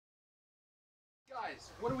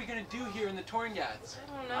Guys, what are we gonna do here in the Torngats?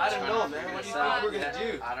 I don't know, man. What do you think we're gonna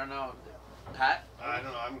do? I don't know. Pat? I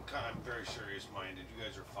don't know. I'm very serious-minded. You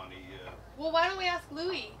guys are funny. Well, why don't we ask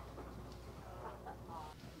Louis?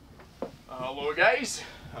 Hello, guys.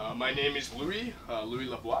 My name is Louis. Louis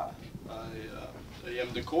Lavoie. I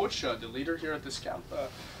am the coach, the leader here at this camp.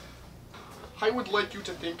 I would like you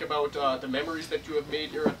to think about the memories that you have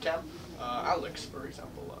made here at camp. Alex, for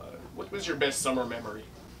example, what was your best summer memory?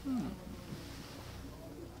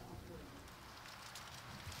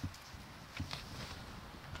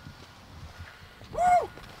 Woo!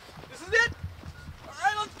 This is it!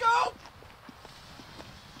 Alright, let's go!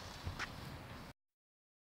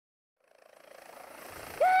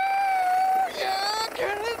 Woo! Yeah!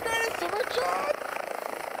 Canada's greatest summer job!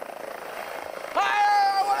 Higher!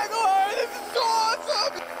 I wanna go higher! This is so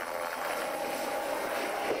awesome!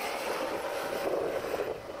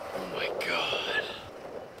 Oh my god.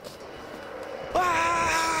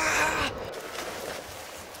 Ah!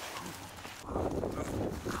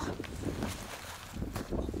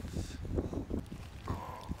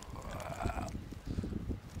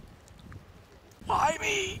 Why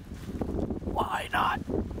me? Why not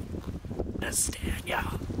Nastania?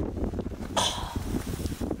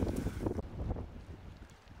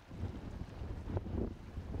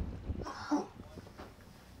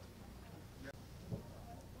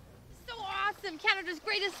 So awesome! Canada's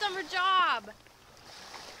greatest summer job!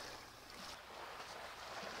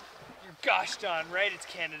 You're gosh darn right it's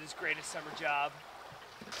Canada's greatest summer job.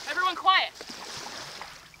 Everyone quiet.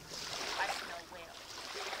 I smell whale.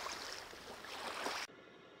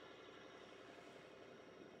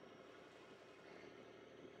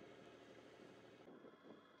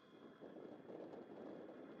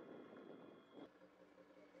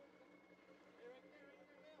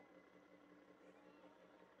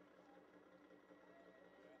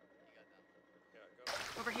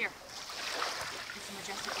 Over here. It's a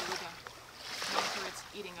majestic beluga, known for its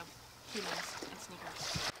eating of humans and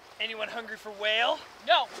sneakers. Anyone hungry for whale?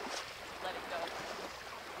 No! Let it go.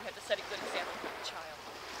 We have to set a good example for the child.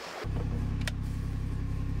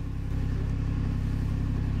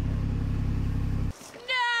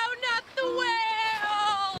 No, not the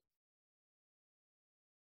whale!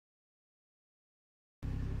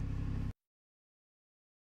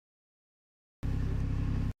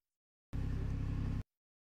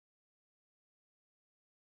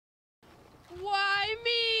 Why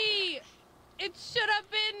me? It should have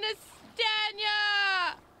been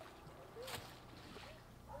Nastania!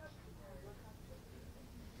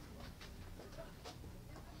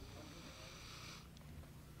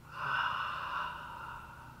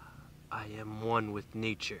 I am one with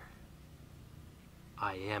nature.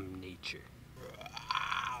 I am nature.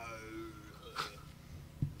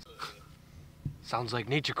 Sounds like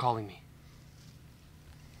nature calling me.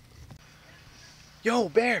 Yo,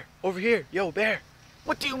 bear, over here. Yo, bear.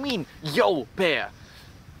 What do you mean, yo, bear?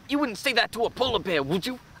 You wouldn't say that to a polar bear, would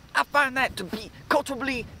you? I find that to be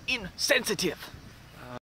culturally insensitive.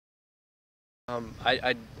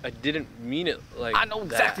 I didn't mean it like I know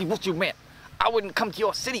exactly what you meant. I wouldn't come to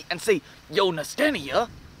your city and say, yo, Nastania.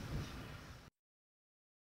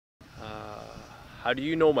 How do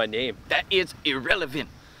you know my name? That is irrelevant.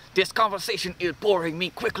 This conversation is boring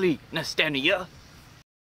me quickly, Nastania.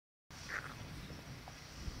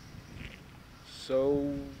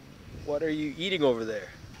 So, what are you eating over there?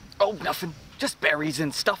 Oh, nothing. Just berries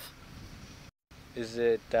and stuff. Is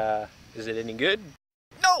it any good?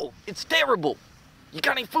 No, it's terrible. You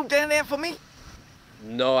got any food down there for me?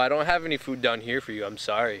 No, I don't have any food down here for you. I'm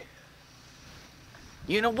sorry.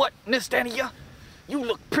 You know what, Nastania? You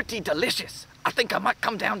look pretty delicious. I think I might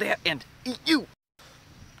come down there and eat you.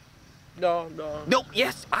 No. No,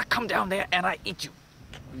 yes, I come down there and I eat you.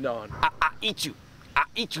 No. I eat you. I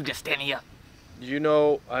eat you, Nastania. You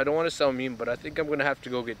know, I don't want to sound mean, but I think I'm going to have to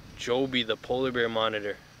go get Joby, the polar bear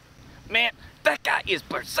monitor. Man, that guy is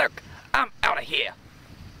berserk. I'm out of here.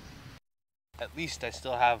 At least I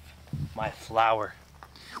still have my flower.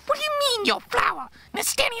 What do you mean, your flower?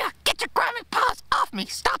 Nastania, get your grimy paws off me!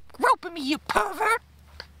 Stop groping me, you pervert!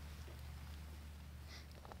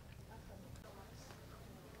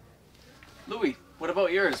 Louis, what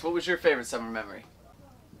about yours? What was your favorite summer memory?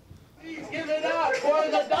 Please give it up for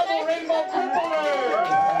the double rainbow purpler!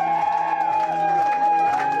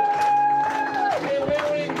 They're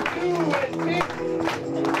wearing blue and pink,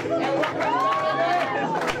 and what color?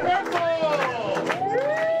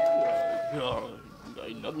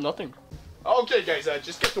 Nothing. Okay, guys,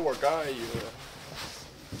 just get to work.